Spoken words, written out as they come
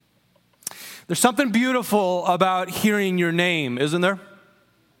There's something beautiful about hearing your name, isn't there?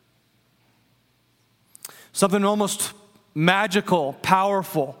 Something almost magical,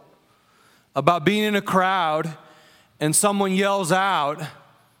 powerful about being in a crowd and someone yells out,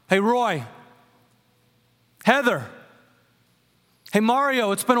 "Hey, Roy. Heather. Hey,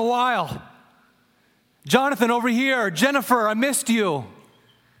 Mario, it's been a while. Jonathan, over here. Jennifer, I missed you."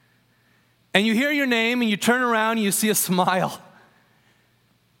 And you hear your name and you turn around and you see a smile.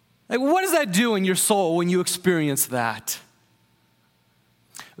 Like, what does that do in your soul when you experience that?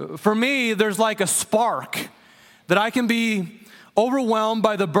 For me, there's like a spark that I can be overwhelmed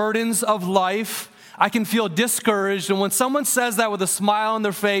by the burdens of life. I can feel discouraged. And when someone says that with a smile on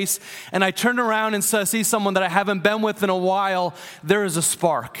their face and I turn around and see someone that I haven't been with in a while, there is a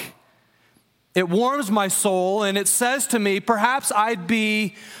spark. It warms my soul and it says to me, perhaps I'd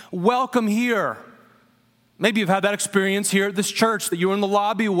be welcome here. Maybe you've had that experience here at this church, that you were in the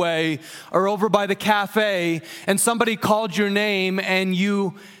lobby way or over by the cafe and somebody called your name and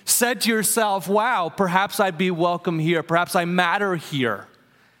you said to yourself, wow, perhaps I'd be welcome here. Perhaps I matter here.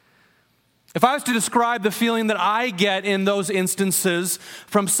 If I was to describe the feeling that I get in those instances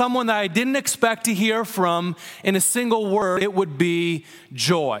from someone that I didn't expect to hear from in a single word, it would be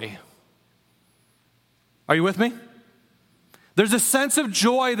joy. Are you with me? There's a sense of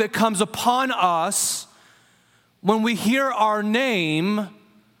joy that comes upon us when we hear our name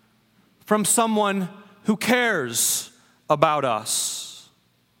from someone who cares about us.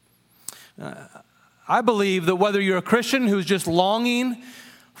 I believe that whether you're a Christian who's just longing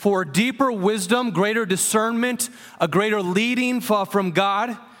for deeper wisdom, greater discernment, a greater leading from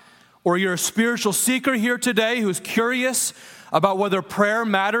God, or you're a spiritual seeker here today who's curious about whether prayer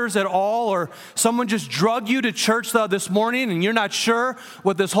matters at all, or someone just drug you to church this morning and you're not sure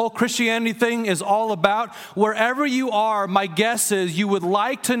what this whole Christianity thing is all about, wherever you are, my guess is you would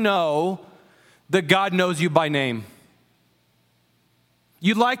like to know that God knows you by name.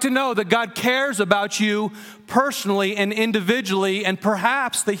 You'd like to know that God cares about you personally and individually, and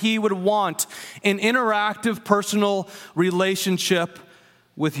perhaps that He would want an interactive personal relationship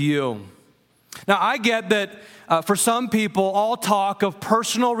with you. Now, I get that for some people, all talk of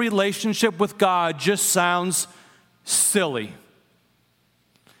personal relationship with God just sounds silly.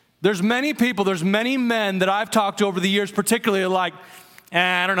 There's many people, there's many men that I've talked to over the years, particularly like,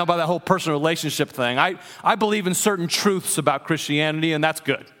 I don't know about that whole personal relationship thing. I believe in certain truths about Christianity, and that's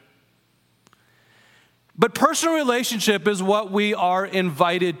good. But personal relationship is what we are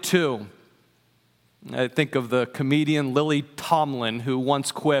invited to. I think of the comedian Lily Tomlin, who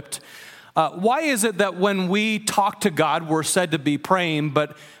once quipped, why is it that when we talk to God, we're said to be praying,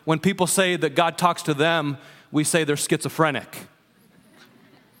 but when people say that God talks to them, we say they're schizophrenic?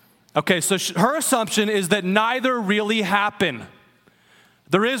 Okay, so her assumption is that neither really happen.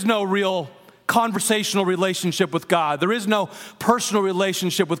 There is no real conversational relationship with God. There is no personal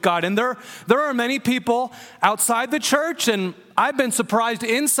relationship with God. And there are many people outside the church, and I've been surprised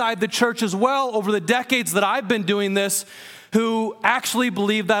inside the church as well over the decades that I've been doing this, who actually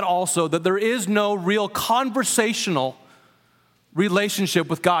believe that also, that there is no real conversational relationship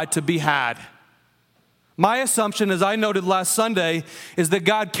with God to be had. My assumption, as I noted last Sunday, is that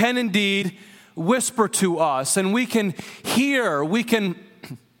God can indeed whisper to us, and we can hear, we can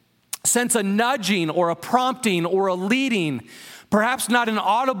sense a nudging or a prompting or a leading, perhaps not an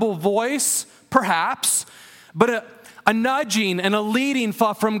audible voice, perhaps, but a nudging and a leading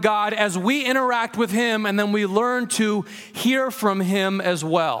from God as we interact with Him, and then we learn to hear from Him as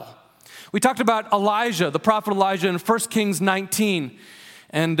well. We talked about Elijah, the prophet Elijah, in 1 Kings 19.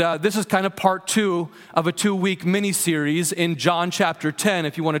 And this is kind of part 2 of a 2-week mini-series in John chapter 10,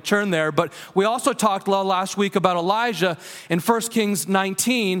 if you want to turn there. But we also talked last week about Elijah in 1 Kings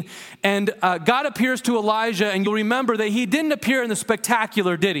 19. And God appears to Elijah, and you'll remember that He didn't appear in the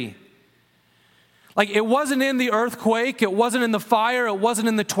spectacular, did He? Like, it wasn't in the earthquake, it wasn't in the fire, it wasn't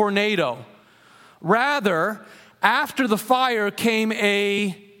in the tornado. Rather, after the fire came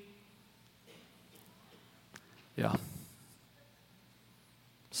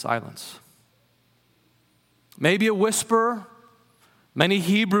silence. Maybe a whisper. Many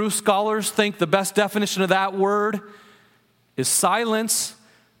Hebrew scholars think the best definition of that word is silence.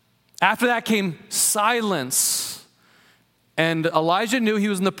 After that came silence. And Elijah knew he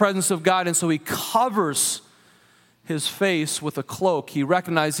was in the presence of God, and so he covers his face with a cloak. He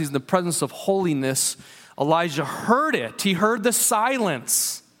recognized he's in the presence of holiness. Elijah heard it. He heard the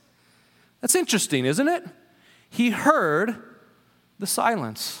silence. That's interesting, isn't it? He heard the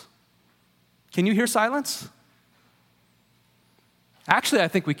silence. Can you hear silence? Actually, I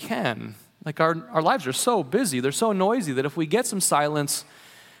think we can. Like our lives are so busy, they're so noisy that if we get some silence,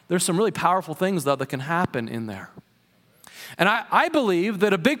 there's some really powerful things, though, that can happen in there. And I believe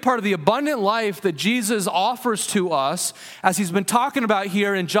that a big part of the abundant life that Jesus offers to us, as he's been talking about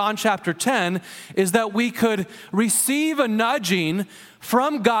here in John chapter 10, is that we could receive a nudging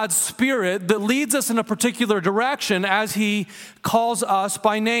from God's Spirit that leads us in a particular direction as he calls us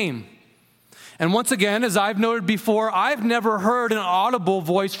by name. And once again, as I've noted before, I've never heard an audible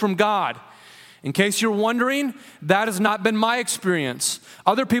voice from God. In case you're wondering, that has not been my experience.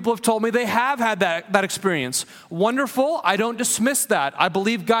 Other people have told me they have had that experience. Wonderful. I don't dismiss that. I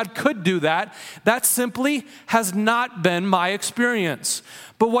believe God could do that. That simply has not been my experience.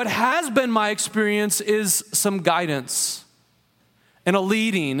 But what has been my experience is some guidance and a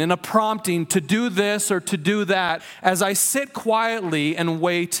leading and a prompting to do this or to do that as I sit quietly and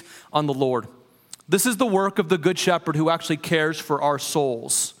wait on the Lord. This is the work of the Good Shepherd who actually cares for our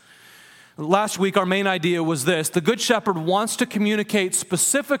souls. Last week, our main idea was this. The Good Shepherd wants to communicate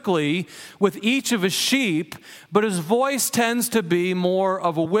specifically with each of his sheep, but his voice tends to be more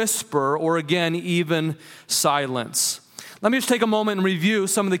of a whisper or, again, even silence. Let me just take a moment and review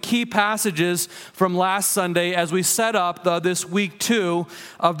some of the key passages from last Sunday as we set up this week 2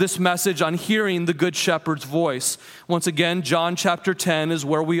 of this message on hearing the Good Shepherd's voice. Once again, John chapter 10 is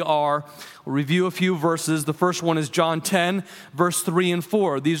where we are. We'll review a few verses. The first one is John 10, verse 3 and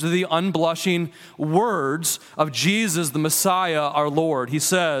 4. These are the unblushing words of Jesus, the Messiah, our Lord. He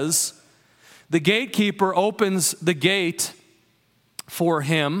says, "The gatekeeper opens the gate for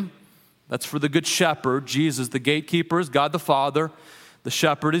him." That's for the Good Shepherd, Jesus. The gatekeeper is God the Father. The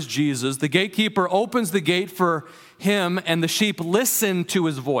shepherd is Jesus. The gatekeeper opens the gate for him, and the sheep listen to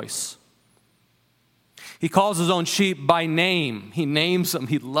his voice. He calls his own sheep by name. He names them.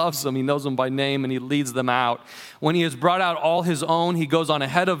 He loves them. He knows them by name, and he leads them out. When he has brought out all his own, he goes on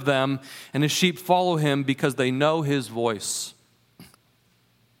ahead of them, and his sheep follow him because they know his voice.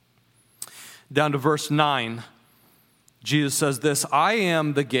 Down to verse 9, Jesus says this, "I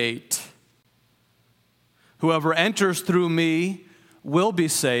am the gate. Whoever enters through me will be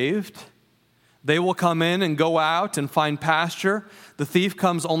saved. They will come in and go out and find pasture. The thief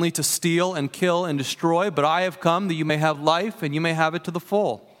comes only to steal and kill and destroy, but I have come that you may have life and you may have it to the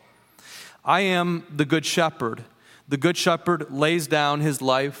full. I am the Good Shepherd. The Good Shepherd lays down his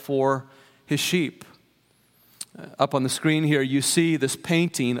life for his sheep." Up on the screen here, you see this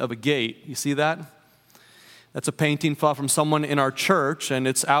painting of a gate. You see that? That's a painting from someone in our church, and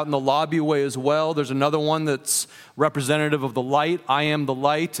it's out in the lobbyway as well. There's another one that's representative of the light. I am the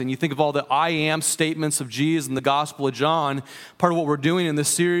light. And you think of all the I am statements of Jesus in the Gospel of John. Part of what we're doing in this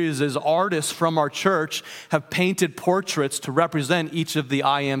series is artists from our church have painted portraits to represent each of the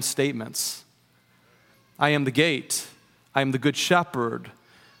I am statements. I am the gate. I am the Good Shepherd.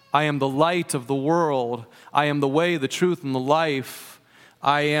 I am the light of the world. I am the way, the truth, and the life.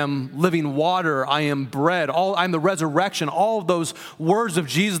 I am living water. I am bread. I'm the resurrection. All of those words of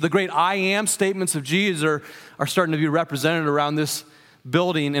Jesus, the great I am statements of Jesus are starting to be represented around this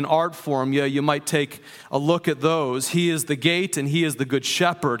building in art form. Yeah, you might take a look at those. He is the gate and he is the Good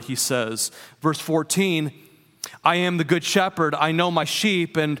Shepherd, he says. Verse 14, "I am the Good Shepherd. I know my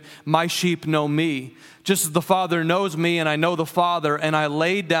sheep and my sheep know me. Just as the Father knows me and I know the Father, and I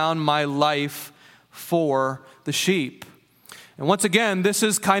lay down my life for the sheep." And once again, this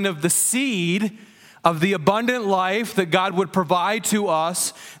is kind of the seed of the abundant life that God would provide to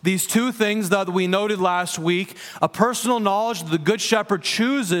us. These two things that we noted last week, a personal knowledge that the Good Shepherd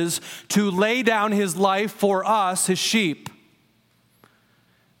chooses to lay down his life for us, his sheep.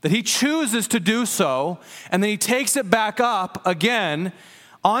 That he chooses to do so, and then he takes it back up again,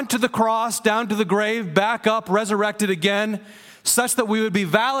 onto the cross, down to the grave, back up, resurrected again, such that we would be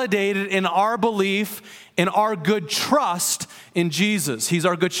validated in our belief, in our good trust in Jesus. He's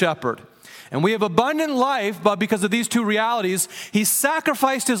our Good Shepherd. And we have abundant life, but because of these two realities, he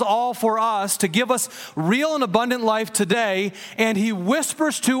sacrificed his all for us to give us real and abundant life today, and he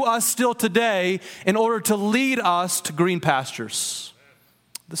whispers to us still today in order to lead us to green pastures.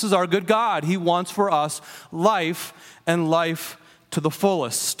 This is our good God. He wants for us life and life to the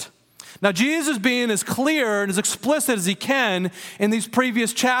fullest. Now, Jesus is being as clear and as explicit as he can in these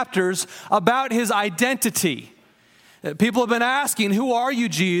previous chapters about his identity. People have been asking, who are you,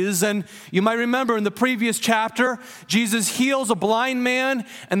 Jesus? And you might remember in the previous chapter, Jesus heals a blind man,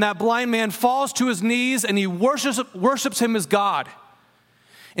 and that blind man falls to his knees, and he worships him as God.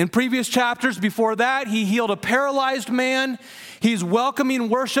 In previous chapters before that, he healed a paralyzed man. He's welcoming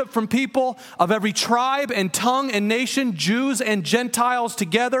worship from people of every tribe and tongue and nation, Jews and Gentiles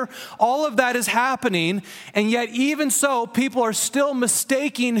together. All of that is happening, and yet even so, people are still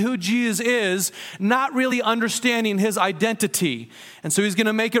mistaking who Jesus is, not really understanding his identity. And so he's going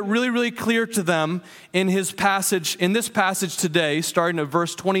to make it really, really clear to them in this passage today, starting at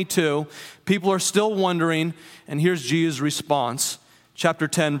verse 22. People are still wondering, and here's Jesus' response. Chapter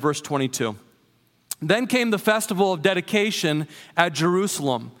 10, verse 22. Then came the festival of dedication at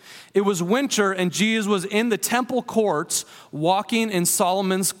Jerusalem. It was winter, and Jesus was in the temple courts walking in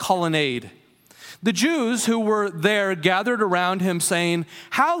Solomon's colonnade. The Jews who were there gathered around him, saying,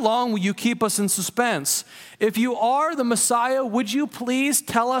 "How long will you keep us in suspense? If you are the Messiah, would you please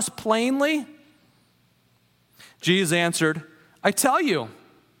tell us plainly?" Jesus answered, "I tell you,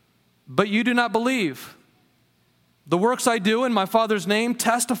 but you do not believe. The works I do in my Father's name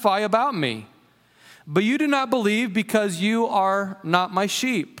testify about me. But you do not believe because you are not my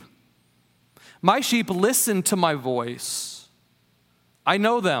sheep. My sheep listen to my voice. I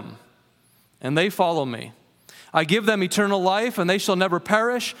know them, and they follow me. I give them eternal life, and they shall never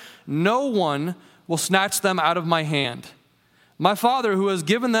perish. No one will snatch them out of my hand. My Father who has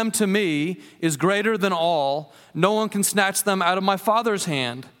given them to me is greater than all. No one can snatch them out of my Father's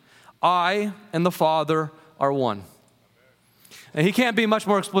hand. I and the Father are one." And he can't be much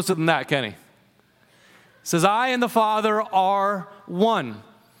more explicit than that, can he? He says, "I and the Father are one.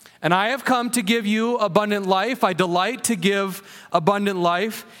 And I have come to give you abundant life. I delight to give abundant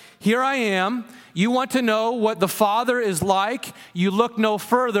life. Here I am. You want to know what the Father is like? You look no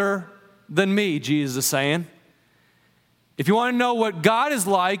further than me," Jesus is saying. If you want to know what God is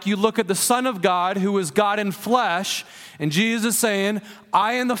like, you look at the Son of God, who is God in flesh. And Jesus is saying,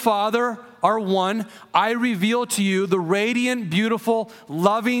 "I and the Father are one. I reveal to you the radiant, beautiful,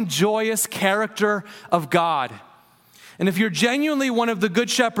 loving, joyous character of God." And if you're genuinely one of the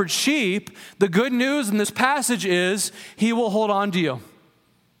Good Shepherd's sheep, the good news in this passage is he will hold on to you.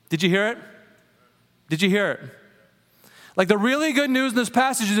 Did you hear it? Did you hear it? Like, the really good news in this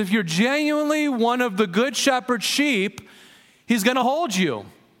passage is if you're genuinely one of the Good Shepherd's sheep, he's going to hold you.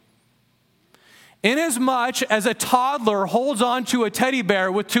 Inasmuch as a toddler holds on to a teddy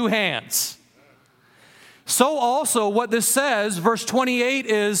bear with two hands, so also what this says, verse 28,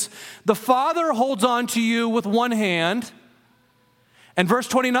 is the Father holds on to you with one hand, and verse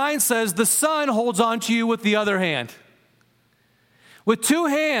 29 says the Son holds on to you with the other hand. With two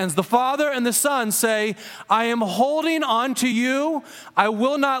hands, the Father and the Son say, "I am holding on to you. I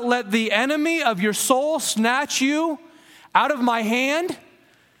will not let the enemy of your soul snatch you out of my hand.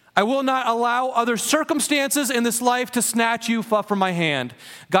 I will not allow other circumstances in this life to snatch you from my hand."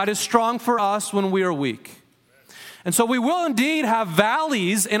 God is strong for us when we are weak. And so we will indeed have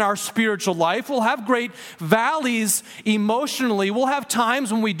valleys in our spiritual life. We'll have great valleys emotionally. We'll have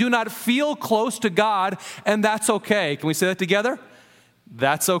times when we do not feel close to God, and that's okay. Can we say that together?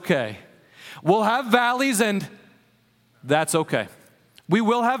 That's okay. We'll have valleys, and that's okay. We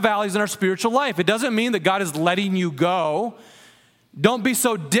will have valleys in our spiritual life. It doesn't mean that God is letting you go. Don't be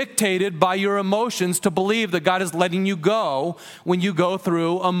so dictated by your emotions to believe that God is letting you go when you go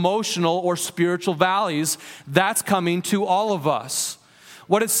through emotional or spiritual valleys. That's coming to all of us.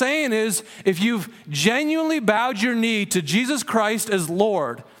 What it's saying is, if you've genuinely bowed your knee to Jesus Christ as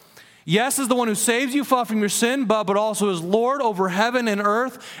Lord, yes, as the one who saves you from your sin, but also as Lord over heaven and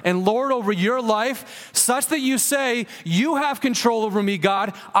earth and Lord over your life, such that you say, "You have control over me,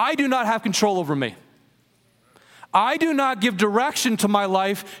 God. I do not have control over me. I do not give direction to my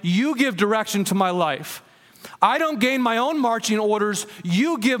life. You give direction to my life. I don't gain my own marching orders.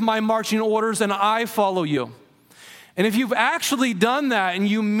 You give my marching orders, and I follow you." And if you've actually done that and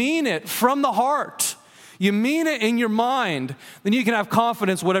you mean it from the heart, you mean it in your mind, then you can have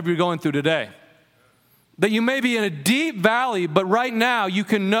confidence whatever you're going through today. That you may be in a deep valley, but right now you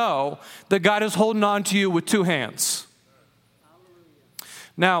can know that God is holding on to you with two hands.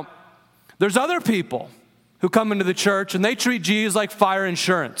 Now, there's other people who come into the church and they treat Jesus like fire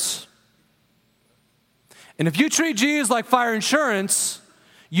insurance. And if you treat Jesus like fire insurance,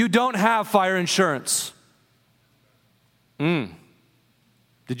 you don't have fire insurance.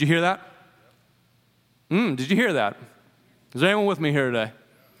 Did you hear that? Did you hear that? Is there anyone with me here today?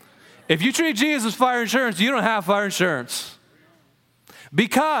 If you treat Jesus as fire insurance, you don't have fire insurance.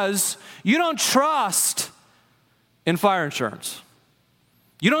 Because you don't trust in fire insurance.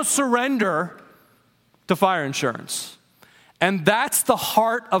 You don't surrender to fire insurance. And that's the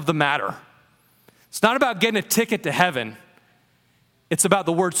heart of the matter. It's not about getting a ticket to heaven. It's about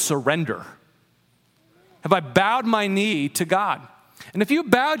the word surrender. Have I bowed my knee to God? And if you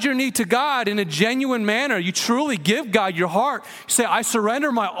bowed your knee to God in a genuine manner, you truly give God your heart, you say, I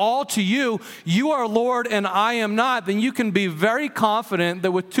surrender my all to you, you are Lord and I am not, then you can be very confident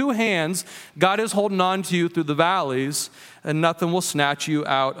that with two hands, God is holding on to you through the valleys and nothing will snatch you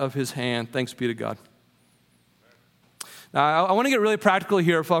out of his hand. Thanks be to God. Now, I want to get really practical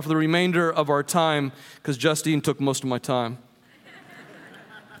here for the remainder of our time because Justine took most of my time.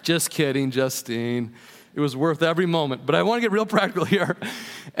 Just kidding, Justine. It was worth every moment. But I want to get real practical here.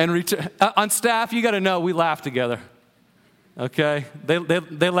 And on staff, you got to know we laugh together. Okay?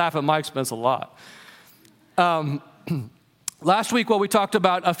 They laugh at my expense a lot. Last week, we talked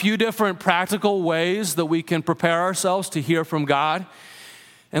about a few different practical ways that we can prepare ourselves to hear from God.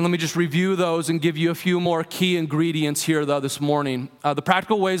 And let me just review those and give you a few more key ingredients here, though, this morning. The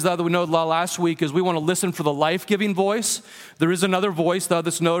practical ways, though, that we know last week is we want to listen for the life-giving voice. There is another voice, though,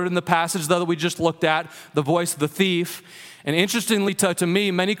 that's noted in the passage, though, that we just looked at, the voice of the thief. And interestingly, to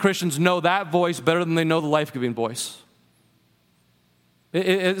me, many Christians know that voice better than they know the life-giving voice.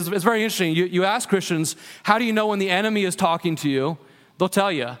 It's very interesting. You ask Christians, how do you know when the enemy is talking to you? They'll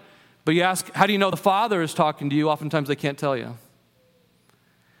tell you. But you ask, how do you know the Father is talking to you? Oftentimes they can't tell you.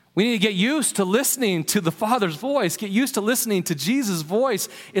 We need to get used to listening to the Father's voice, get used to listening to Jesus' voice.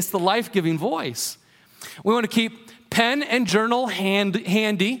 It's the life-giving voice. We want to keep pen and journal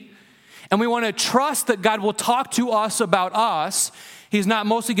handy, and we want to trust that God will talk to us about us. He's not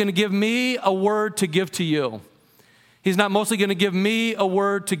mostly going to give me a word to give to you. He's not mostly going to give me a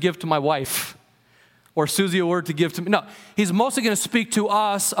word to give to my wife or Susie a word to give to me. No, he's mostly going to speak to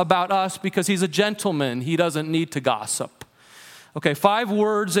us about us because he's a gentleman. He doesn't need to gossip. Okay, 5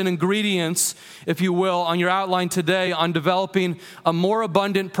 words and ingredients, if you will, on your outline today on developing a more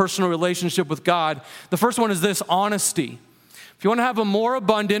abundant personal relationship with God. The first one is this: honesty. If you want to have a more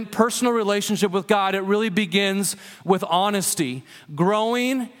abundant personal relationship with God, it really begins with honesty.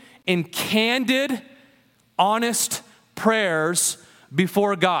 Growing in candid, honest prayers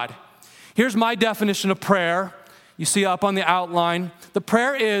before God. Here's my definition of prayer. You see up on the outline. The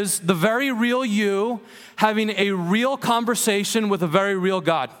prayer is the very real you having a real conversation with a very real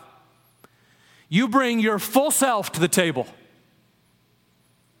God. You bring your full self to the table.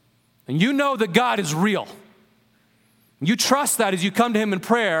 And you know that God is real. You trust that as you come to him in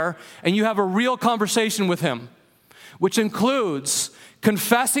prayer and you have a real conversation with him, which includes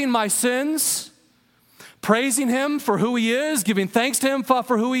confessing my sins, praising him for who he is, giving thanks to him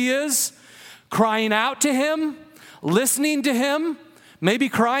for who he is, crying out to him, listening to him, maybe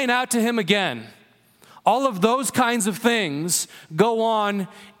crying out to him again. All of those kinds of things go on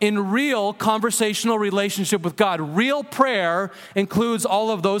in real conversational relationship with God. Real prayer includes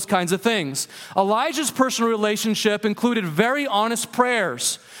all of those kinds of things. Elijah's personal relationship included very honest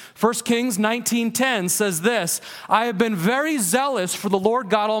prayers. 1 Kings 19:10 says this: I have been very zealous for the Lord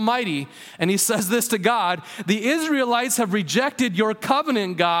God Almighty. And he says this to God: the Israelites have rejected your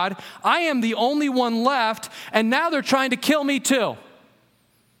covenant, God. I am the only one left, and now they're trying to kill me too.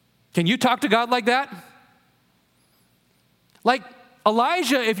 Can you talk to God like that? Like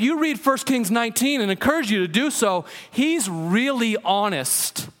Elijah, if you read 1 Kings 19 and encourage you to do so, he's really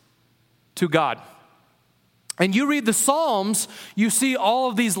honest to God. And you read the Psalms, you see all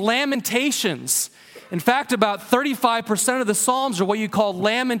of these lamentations. In fact, about 35% of the Psalms are what you call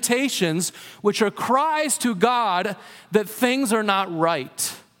lamentations, which are cries to God that things are not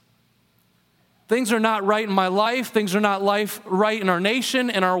right. Things are not right in my life. Things are not right in our nation,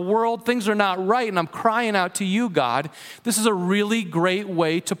 in our world. Things are not right, and I'm crying out to you, God. This is a really great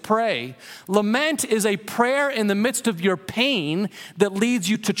way to pray. Lament is a prayer in the midst of your pain that leads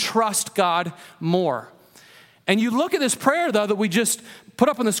you to trust God more. And you look at this prayer, though, that we just put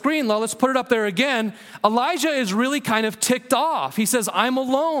up on the screen. Let's put it up there again. Elijah is really kind of ticked off. He says, I'm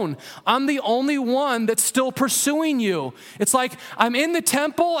alone. I'm the only one that's still pursuing you. It's like I'm in the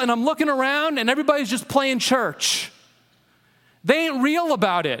temple and I'm looking around and everybody's just playing church. They ain't real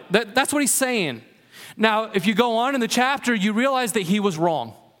about it. That's what he's saying. Now, if you go on in the chapter, you realize that he was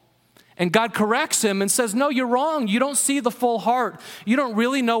wrong. And God corrects him and says, no, you're wrong. You don't see the full heart. You don't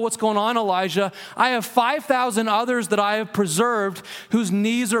really know what's going on, Elijah. I have 5,000 others that I have preserved whose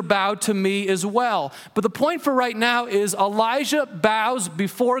knees are bowed to me as well. But the point for right now is Elijah bows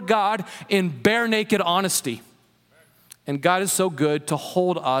before God in bare naked honesty. And God is so good to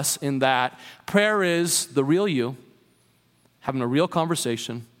hold us in that. Prayer is the real you, having a real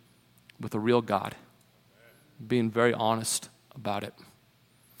conversation with a real God, being very honest about it.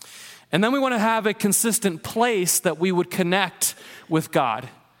 And then we want to have a consistent place that we would connect with God.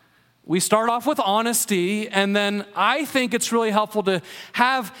 We start off with honesty, and then I think it's really helpful to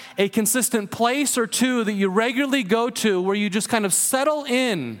have a consistent place or two that you regularly go to where you just kind of settle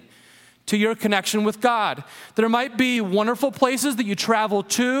in to your connection with God. There might be wonderful places that you travel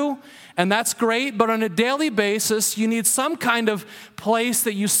to, and that's great, but on a daily basis, you need some kind of place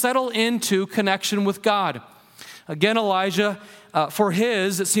that you settle into connection with God. Again, Elijah, for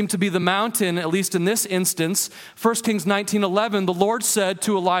his, it seemed to be the mountain, at least in this instance. 1 Kings 19:11, the Lord said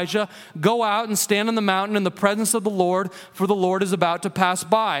to Elijah, "Go out and stand on the mountain in the presence of the Lord, for the Lord is about to pass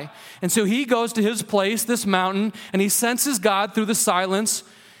by." And so he goes to his place, this mountain, and he senses God through the silence.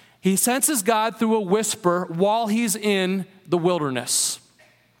 He senses God through a whisper while he's in the wilderness.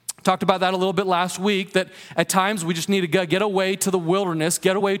 Talked about that a little bit last week, that at times we just need to get away to the wilderness,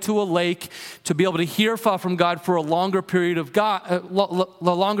 get away to a lake to be able to hear from God for a longer period of time.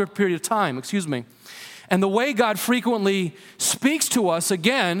 And the way God frequently speaks to us,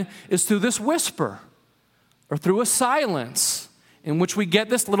 again, is through this whisper or through a silence in which we get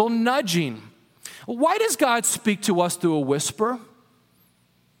this little nudging. Why does God speak to us through a whisper?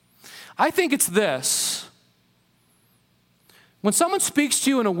 I think it's this. When someone speaks to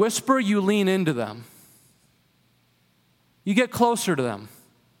you in a whisper, you lean into them. You get closer to them.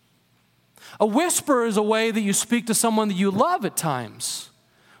 A whisper is a way that you speak to someone that you love at times.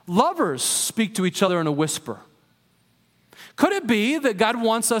 Lovers speak to each other in a whisper. Could it be that God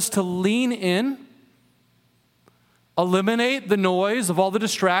wants us to lean in, eliminate the noise of all the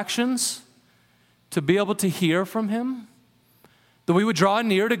distractions, to be able to hear from Him? That we would draw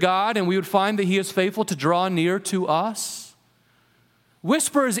near to God and we would find that He is faithful to draw near to us?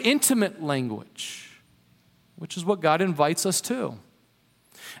 Whisper is intimate language, which is what God invites us to.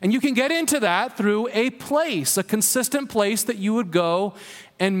 And you can get into that through a place, a consistent place that you would go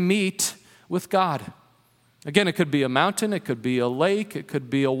and meet with God. Again, it could be a mountain, it could be a lake, it could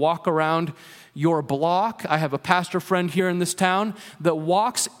be a walk around your block. I have a pastor friend here in this town that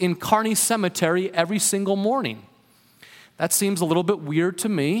walks in Kearney Cemetery every single morning. That seems a little bit weird to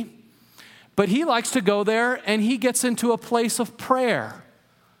me. But he likes to go there and he gets into a place of prayer.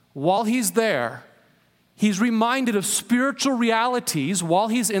 While he's there, he's reminded of spiritual realities while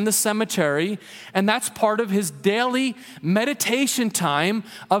he's in the cemetery, and that's part of his daily meditation time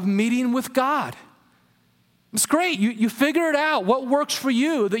of meeting with God. It's great. You figure it out, what works for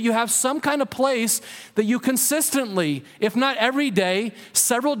you, that you have some kind of place that you consistently, if not every day,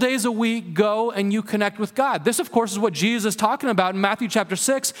 several days a week, go and you connect with God. This, of course, is what Jesus is talking about in Matthew chapter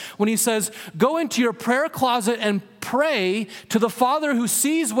 6 when he says, go into your prayer closet and pray to the Father who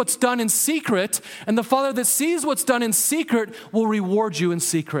sees what's done in secret, and the Father that sees what's done in secret will reward you in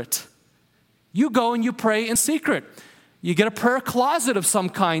secret. You go and you pray in secret. You get a prayer closet of some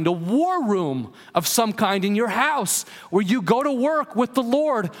kind, a war room of some kind in your house where you go to work with the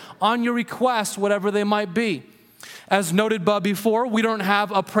Lord on your requests, whatever they might be. As noted before, we don't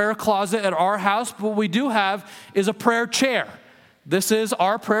have a prayer closet at our house, but what we do have is a prayer chair. This is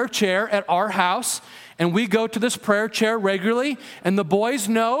our prayer chair at our house, and we go to this prayer chair regularly, and the boys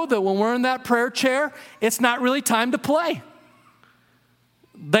know that when we're in that prayer chair, it's not really time to play.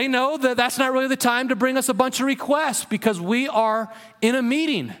 They know that that's not really the time to bring us a bunch of requests because we are in a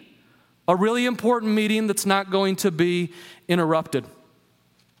meeting, a really important meeting that's not going to be interrupted.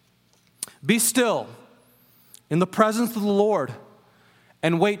 Be still in the presence of the Lord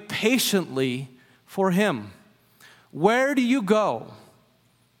and wait patiently for Him. Where do you go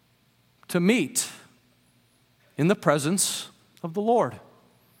to meet in the presence of the Lord?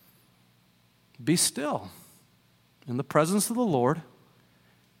 Be still in the presence of the Lord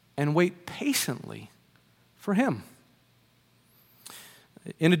and wait patiently for Him.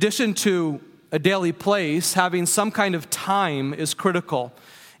 In addition to a daily place, having some kind of time is critical.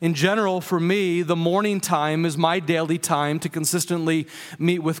 In general, for me, the morning time is my daily time to consistently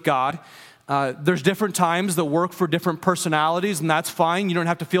meet with God. There's different times that work for different personalities, and that's fine. You don't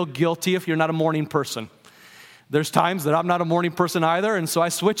have to feel guilty if you're not a morning person. There's times that I'm not a morning person either, and so I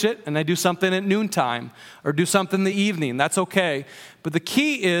switch it and I do something at noontime or do something in the evening. That's okay. But the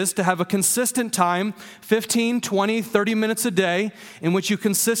key is to have a consistent time, 15, 20, 30 minutes a day, in which you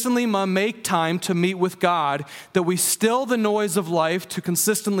consistently make time to meet with God, that we still the noise of life to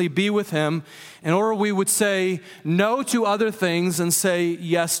consistently be with Him, in order we would say no to other things and say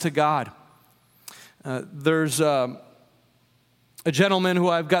yes to God. There's a gentleman who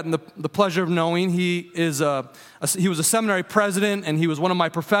I've gotten the pleasure of knowing. He was a seminary president, and he was one of my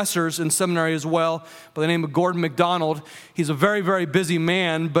professors in seminary as well, by the name of Gordon MacDonald. He's a very, very busy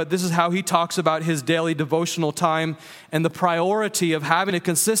man, but this is how he talks about his daily devotional time and the priority of having a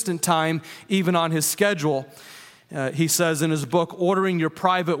consistent time even on his schedule. He says in his book, Ordering Your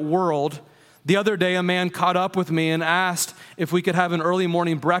Private World, the other day a man caught up with me and asked if we could have an early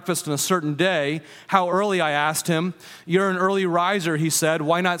morning breakfast on a certain day. How early, I asked him. You're an early riser, he said.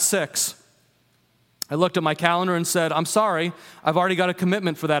 Why not 6? I looked at my calendar and said, I'm sorry, I've already got a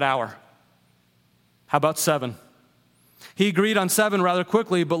commitment for that hour. How about 7? He agreed on 7 rather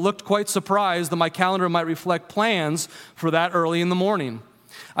quickly, but looked quite surprised that my calendar might reflect plans for that early in the morning.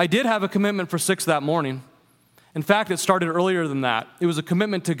 I did have a commitment for 6 that morning. In fact, it started earlier than that. It was a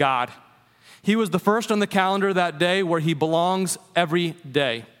commitment to God. He was the first on the calendar that day where he belongs every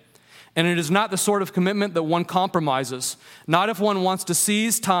day. And it is not the sort of commitment that one compromises, not if one wants to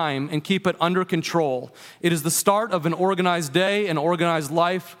seize time and keep it under control. It is the start of an organized day, an organized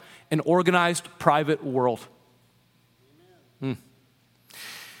life, an organized private world.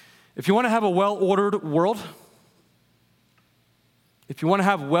 If you want to have a well-ordered world, if you want to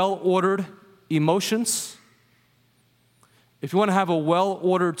have well-ordered emotions, if you want to have a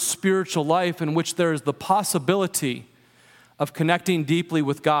well-ordered spiritual life in which there is the possibility of connecting deeply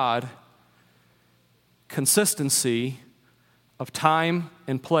with God, consistency of time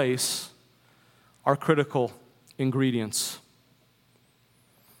and place are critical ingredients.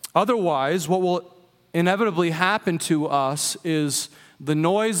 Otherwise, what will inevitably happen to us is the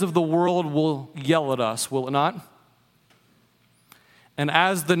noise of the world will yell at us, will it not? And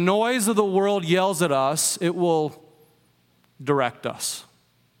as the noise of the world yells at us, it will direct us.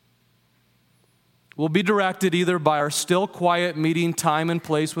 We'll be directed either by our still, quiet meeting time and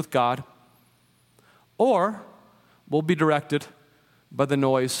place with God, or we'll be directed by the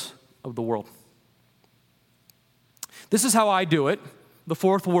noise of the world. This is how I do it. The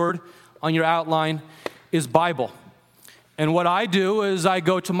 4th word on your outline is Bible. And what I do is I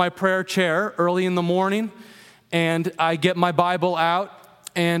go to my prayer chair early in the morning, and I get my Bible out,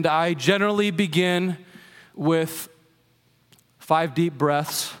 and I generally begin with 5 deep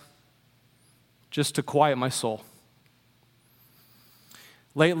breaths just to quiet my soul.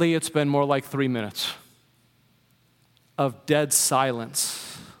 Lately, it's been more like 3 minutes of dead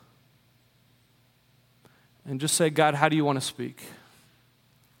silence. And just say, God, how do you want to speak?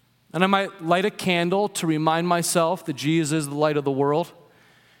 And I might light a candle to remind myself that Jesus is the light of the world,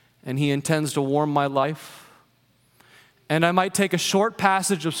 and he intends to warm my life. And I might take a short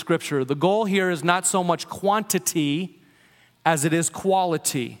passage of Scripture. The goal here is not so much quantity as it is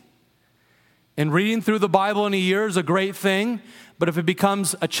quality. And reading through the Bible in a year is a great thing, but if it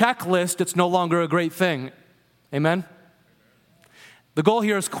becomes a checklist, it's no longer a great thing. Amen? The goal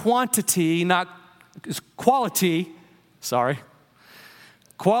here is quality, not quantity.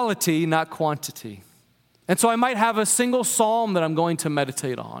 And so I might have a single psalm that I'm going to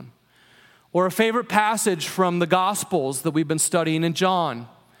meditate on, or a favorite passage from the Gospels that we've been studying in John,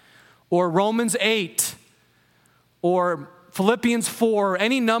 or Romans 8, or Philippians 4,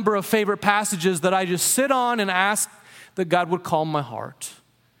 any number of favorite passages that I just sit on and ask that God would calm my heart.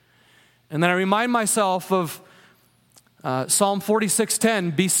 And then I remind myself of Psalm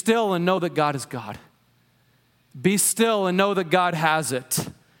 46:10, be still and know that God is God. Be still and know that God has it.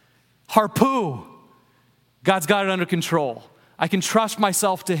 Harpoo, God's got it under control. I can trust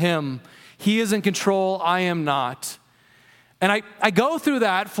myself to him. He is in control, I am not. And I go through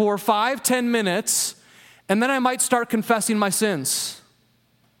that for 5-10 minutes, and then I might start confessing my sins.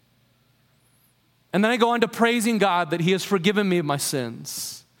 And then I go on to praising God that he has forgiven me of my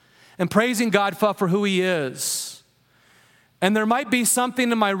sins, and praising God for who he is. And there might be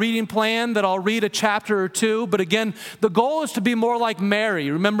something in my reading plan that I'll read a chapter or 2, but again, the goal is to be more like Mary.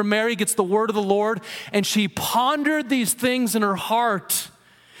 Remember, Mary gets the word of the Lord, and she pondered these things in her heart.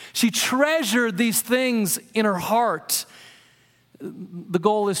 She treasured these things in her heart. The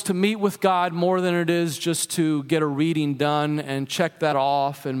goal is to meet with God more than it is just to get a reading done and check that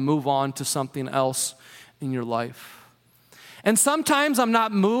off and move on to something else in your life. And sometimes I'm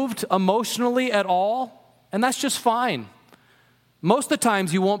not moved emotionally at all, and that's just fine. Most of the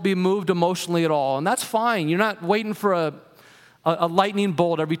times you won't be moved emotionally at all, and that's fine. You're not waiting for a lightning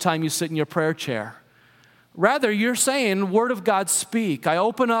bolt every time you sit in your prayer chair. Rather, you're saying, Word of God, speak. I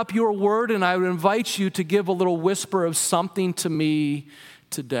open up your word, and I would invite you to give a little whisper of something to me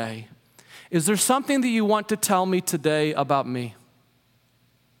today. Is there something that you want to tell me today about me?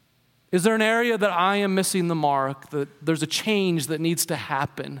 Is there an area that I am missing the mark, that there's a change that needs to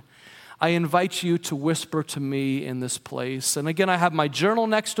happen? I invite you to whisper to me in this place. And again, I have my journal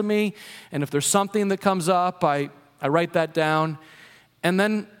next to me, and if there's something that comes up, I write that down. And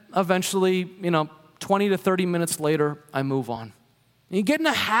then eventually, 20 to 30 minutes later, I move on. And you get in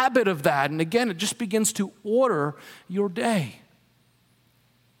a habit of that, and again, it just begins to order your day.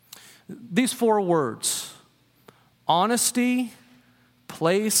 These 4 words, honesty,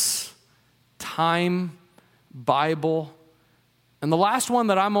 place, time, Bible. And the last one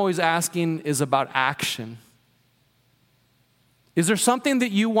that I'm always asking is about action. Is there something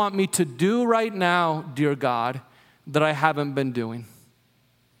that you want me to do right now, dear God, that I haven't been doing?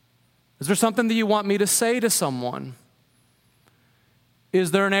 Is there something that you want me to say to someone?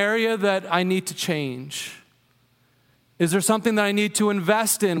 Is there an area that I need to change? Is there something that I need to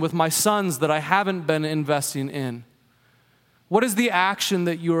invest in with my sons that I haven't been investing in? What is the action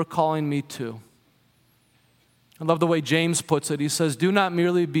that you are calling me to? I love the way James puts it. He says, do not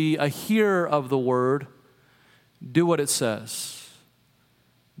merely be a hearer of the word, do what it says.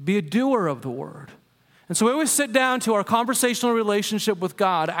 Be a doer of the word. And so we always sit down to our conversational relationship with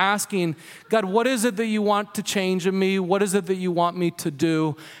God asking, God, what is it that you want to change in me? What is it that you want me to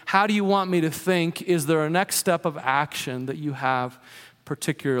do? How do you want me to think? Is there a next step of action that you have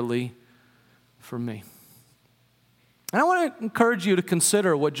particularly for me? And I want to encourage you to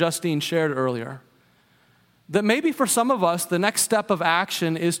consider what Justine shared earlier. That maybe for some of us, the next step of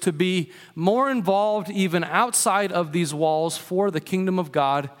action is to be more involved even outside of these walls for the kingdom of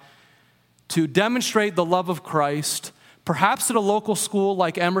God, to demonstrate the love of Christ, perhaps at a local school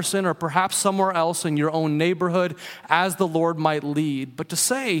like Emerson or perhaps somewhere else in your own neighborhood as the Lord might lead. But to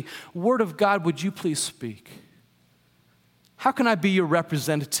say, Word of God, would you please speak? How can I be your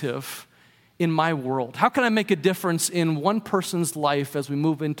representative in my world? How can I make a difference in one person's life as we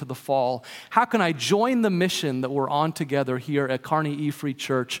move into the fall? How can I join the mission that we're on together here at Kearney E Free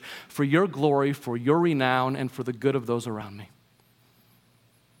Church for your glory, for your renown, and for the good of those around me?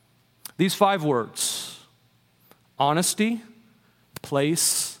 These 5 words: honesty,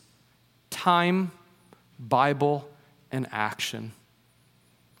 place, time, Bible, and action.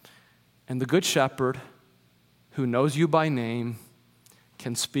 And the Good Shepherd, who knows you by name,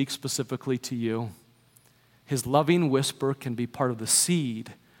 can speak specifically to you. His loving whisper can be part of the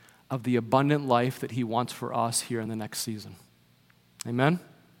seed of the abundant life that he wants for us here in the next season. Amen?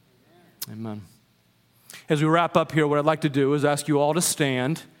 Amen. As we wrap up here, what I'd like to do is ask you all to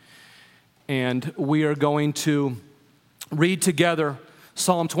stand, and we are going to read together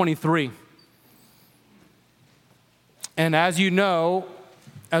Psalm 23. And as you know,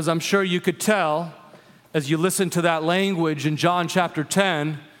 as I'm sure you could tell, as you listen to that language in John chapter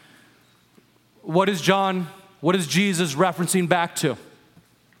 10, what is Jesus referencing back to?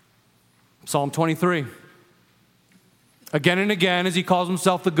 Psalm 23. Again and again, as he calls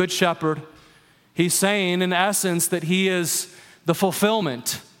himself the Good Shepherd, he's saying in essence that he is the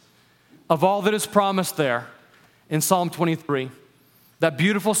fulfillment of all that is promised there in Psalm 23. That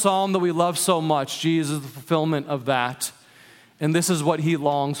beautiful psalm that we love so much, Jesus is the fulfillment of that. And this is what he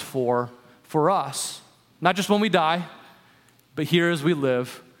longs for us. Not just when we die, but here as we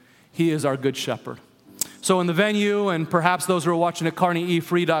live, he is our good shepherd. So in the venue, and perhaps those who are watching at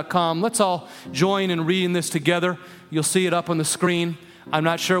kearneyefree.com, let's all join in reading this together. You'll see it up on the screen. I'm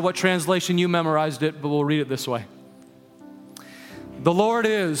not sure what translation you memorized it, but we'll read it this way. The Lord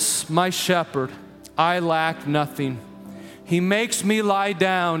is my shepherd, I lack nothing. He makes me lie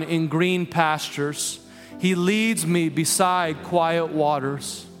down in green pastures. He leads me beside quiet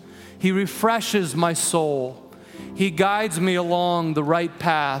waters. He refreshes my soul. He guides me along the right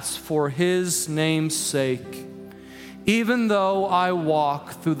paths for his name's sake. Even though I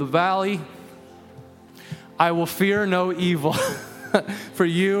walk through the valley, I will fear no evil, for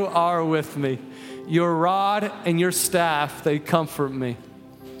you are with me. Your rod and your staff, they comfort me.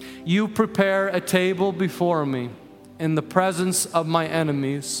 You prepare a table before me in the presence of my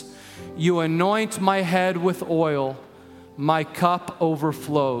enemies. You anoint my head with oil. My cup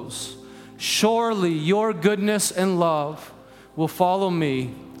overflows. Surely your goodness and love will follow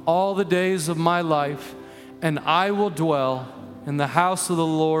me all the days of my life, and I will dwell in the house of the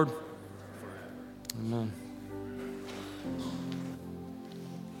Lord. Amen.